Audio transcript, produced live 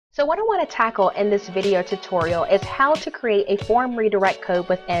So what I want to tackle in this video tutorial is how to create a form redirect code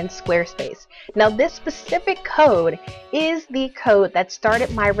within Squarespace. Now this specific code is the code that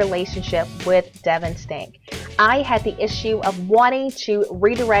started my relationship with Devin Stank. I had the issue of wanting to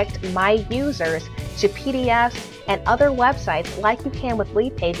redirect my users to PDFs and other websites like you can with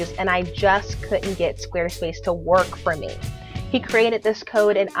lead pages, and I just couldn't get Squarespace to work for me. He created this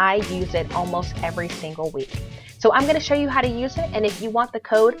code and I use it almost every single week. So I'm going to show you how to use it, and if you want the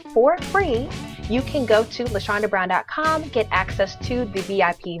code for free, you can go to LaShondaBrown.com, get access to the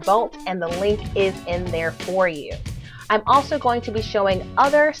VIP Vault, and the link is in there for you. I'm also going to be showing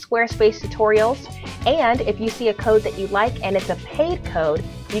other Squarespace tutorials, and if you see a code that you like and it's a paid code,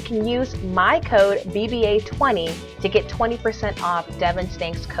 you can use my code BBA20 to get 20% off Devin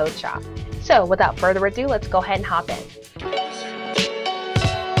Stank's code shop. So without further ado, let's go ahead and hop in.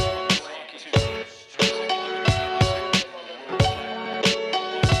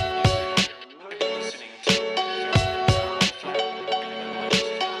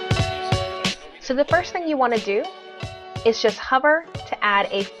 So the first thing you want to do is just hover to add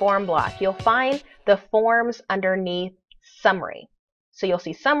a form block. You'll find the forms underneath summary. So you'll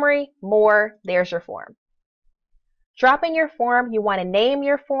see summary, more, there's your form. Drop in your form, you want to name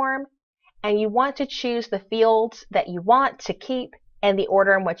your form, and you want to choose the fields that you want to keep and the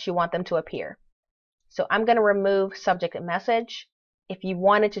order in which you want them to appear. So I'm going to remove subject and message. If you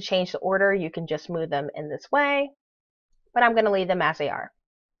wanted to change the order, you can just move them in this way, but I'm going to leave them as they are.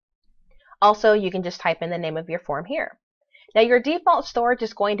 Also, you can just type in the name of your form here. Now, your default storage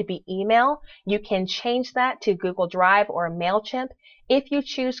is going to be email. You can change that to Google Drive or MailChimp. If you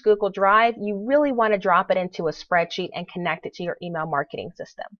choose Google Drive, you really want to drop it into a spreadsheet and connect it to your email marketing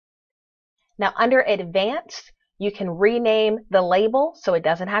system. Now, under Advanced, you can rename the label so it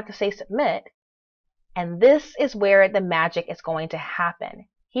doesn't have to say Submit. And this is where the magic is going to happen.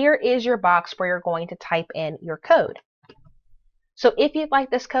 Here is your box where you're going to type in your code. So if you'd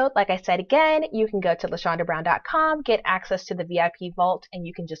like this code, like I said again, you can go to LaShondaBrown.com, get access to the VIP Vault, and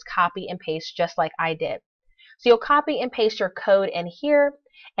you can just copy and paste just like I did. So you'll copy and paste your code in here,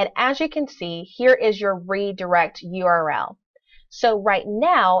 and as you can see, here is your redirect URL. So right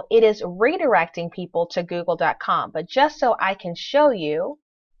now, it is redirecting people to google.com, but just so I can show you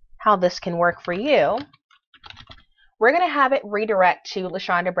how this can work for you, we're going to have it redirect to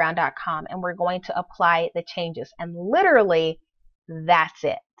LaShondaBrown.com, and we're going to apply the changes, and literally, that's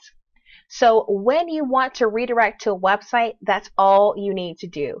it. So when you want to redirect to a website, that's all you need to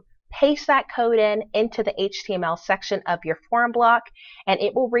do. Paste that code into the HTML section of your form block, and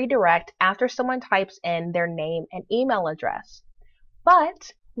it will redirect after someone types in their name and email address.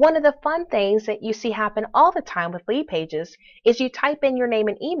 But one of the fun things that you see happen all the time with lead pages is you type in your name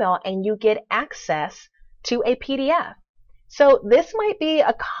and email and you get access to a PDF. So this might be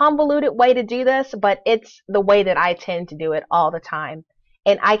a convoluted way to do this, but it's the way that I tend to do it all the time,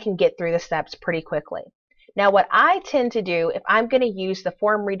 and I can get through the steps pretty quickly. Now what I tend to do if I'm going to use the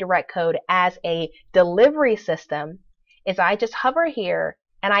form redirect code as a delivery system is I just hover here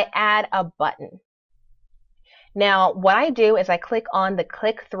and I add a button. Now what I do is I click on the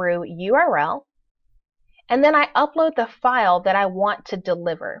click through URL, and then I upload the file that I want to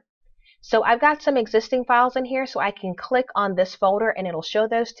deliver. So I've got some existing files in here, so I can click on this folder and it'll show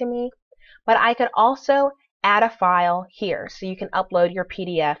those to me. But I could also add a file here, so you can upload your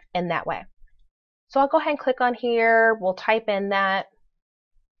PDF in that way. So I'll go ahead and click on here, we'll type in that,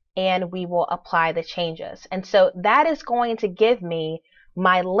 and we will apply the changes. And so that is going to give me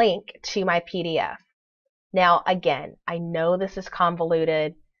my link to my PDF. Now again, I know this is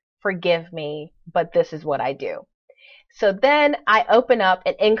convoluted, forgive me, but this is what I do. So then I open up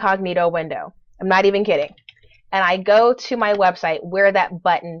an incognito window. I'm not even kidding. And I go to my website where that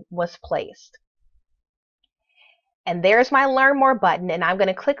button was placed. And there's my Learn More button, and I'm going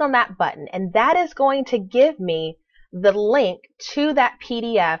to click on that button. And that is going to give me the link to that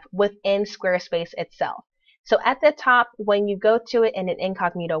PDF within Squarespace itself. So at the top, when you go to it in an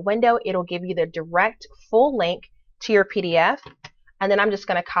incognito window, it'll give you the direct full link to your PDF. And then I'm just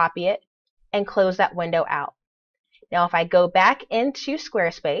going to copy it and close that window out. Now if I go back into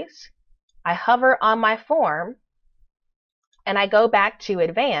Squarespace, I hover on my form, and I go back to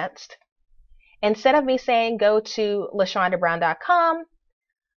Advanced, instead of me saying go to LaShondaBrown.com,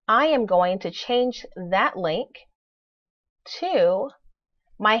 I am going to change that link to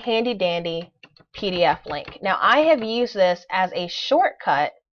my handy dandy PDF link. Now I have used this as a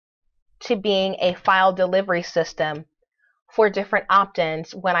shortcut to being a file delivery system for different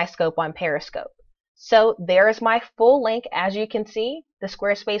opt-ins when I scope on Periscope. So there is my full link, as you can see, the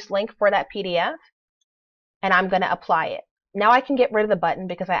Squarespace link for that PDF, and I'm going to apply it. Now I can get rid of the button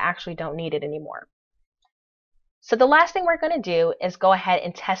because I actually don't need it anymore. So the last thing we're going to do is go ahead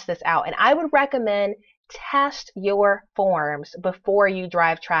and test this out. And I would recommend test your forms before you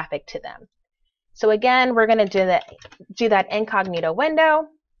drive traffic to them. So again, we're going to do that incognito window.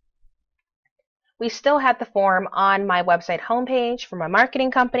 We still have the form on my website homepage for my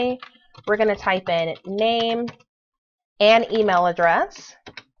marketing company. We're going to type in name and email address.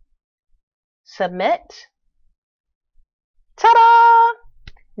 Submit. Ta-da!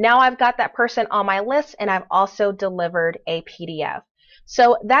 Now I've got that person on my list, and I've also delivered a PDF.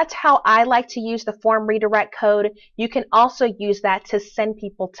 So that's how I like to use the form redirect code. You can also use that to send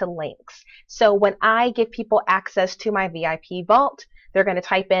people to links. So when I give people access to my VIP vault, they're going to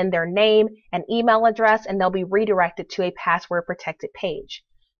type in their name and email address, and they'll be redirected to a password protected page.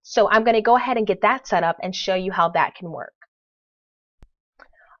 So I'm going to go ahead and get that set up and show you how that can work.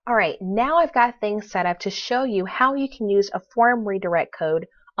 All right, now I've got things set up to show you how you can use a form redirect code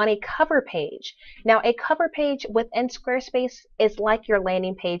on a cover page. Now, a cover page within Squarespace is like your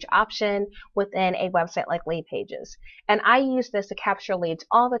landing page option within a website like Lead Pages. And I use this to capture leads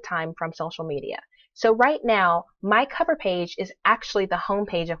all the time from social media. So right now, my cover page is actually the home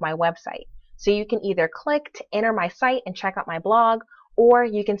page of my website. So you can either click to enter my site and check out my blog, or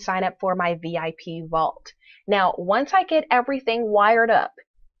you can sign up for my VIP vault. Now, once I get everything wired up,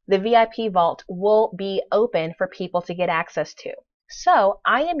 the VIP vault will be open for people to get access to. So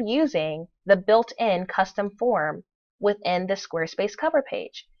I am using the built-in custom form within the Squarespace cover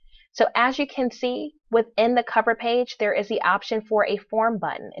page. So as you can see, within the cover page, there is the option for a form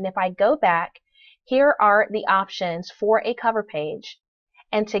button. And if I go back, here are the options for a cover page.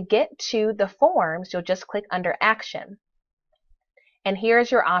 And to get to the forms, you'll just click under Action. And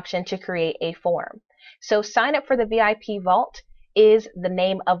here's your option to create a form. So sign up for the VIP vault is the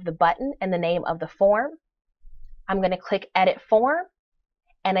name of the button and the name of the form. I'm going to click Edit Form.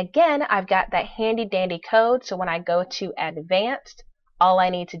 And again, I've got that handy dandy code. So when I go to Advanced, all I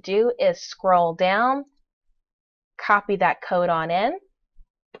need to do is scroll down, copy that code on in.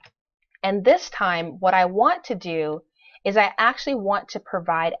 And this time, what I want to do is I actually want to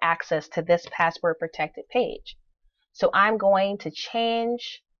provide access to this password protected page. So I'm going to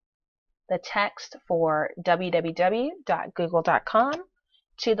change the text for www.google.com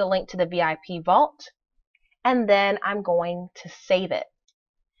to the link to the VIP vault. And then I'm going to save it.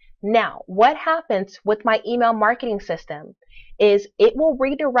 Now, what happens with my email marketing system is it will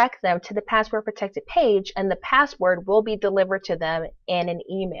redirect them to the password protected page, and the password will be delivered to them in an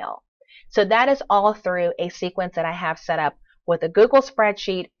email. So that is all through a sequence that I have set up with a Google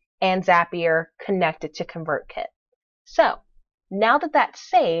spreadsheet and Zapier connected to ConvertKit. So now that that's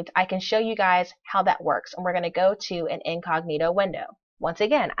saved, I can show you guys how that works. And we're going to go to an incognito window. Once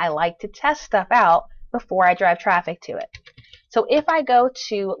again, I like to test stuff out before I drive traffic to it. So if I go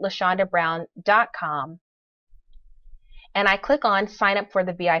to LaShondaBrown.com and I click on sign up for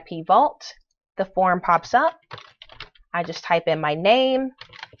the VIP vault, the form pops up. I just type in my name,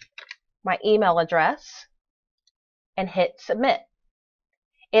 my email address, and hit submit.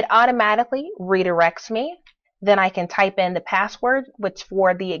 It automatically redirects me. Then I can type in the password, which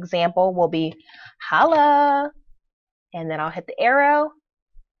for the example will be holla, and then I'll hit the arrow.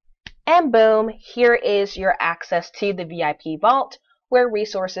 And boom, here is your access to the VIP vault where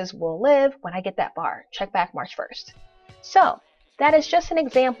resources will live when I get that bar. Check back March 1st. So that is just an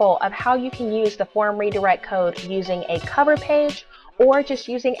example of how you can use the form redirect code using a cover page or just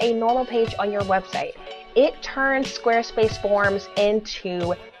using a normal page on your website. It turns Squarespace forms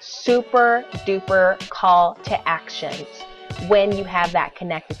into super duper call to actions when you have that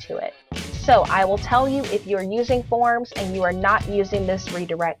connected to it. So I will tell you, if you're using forms and you are not using this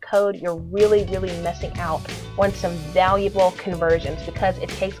redirect code, you're really missing out on some valuable conversions because it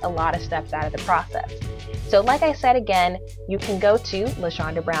takes a lot of steps out of the process. So like I said again, you can go to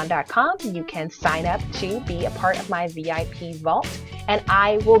LaShondaBrown.com. You can sign up to be a part of my VIP vault, and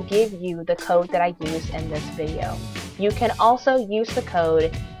I will give you the code that I use in this video. You can also use the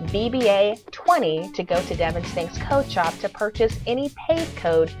code BBA20 to go to Devin Stink's Code Shop to purchase any paid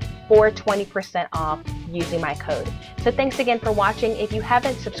code for 20% off using my code. So thanks again for watching. If you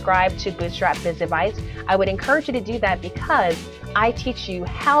haven't subscribed to Bootstrap Biz Advice, I would encourage you to do that because I teach you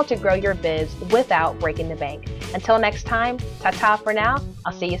how to grow your biz without breaking the bank. Until next time, ta-ta for now.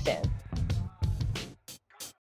 I'll see you soon.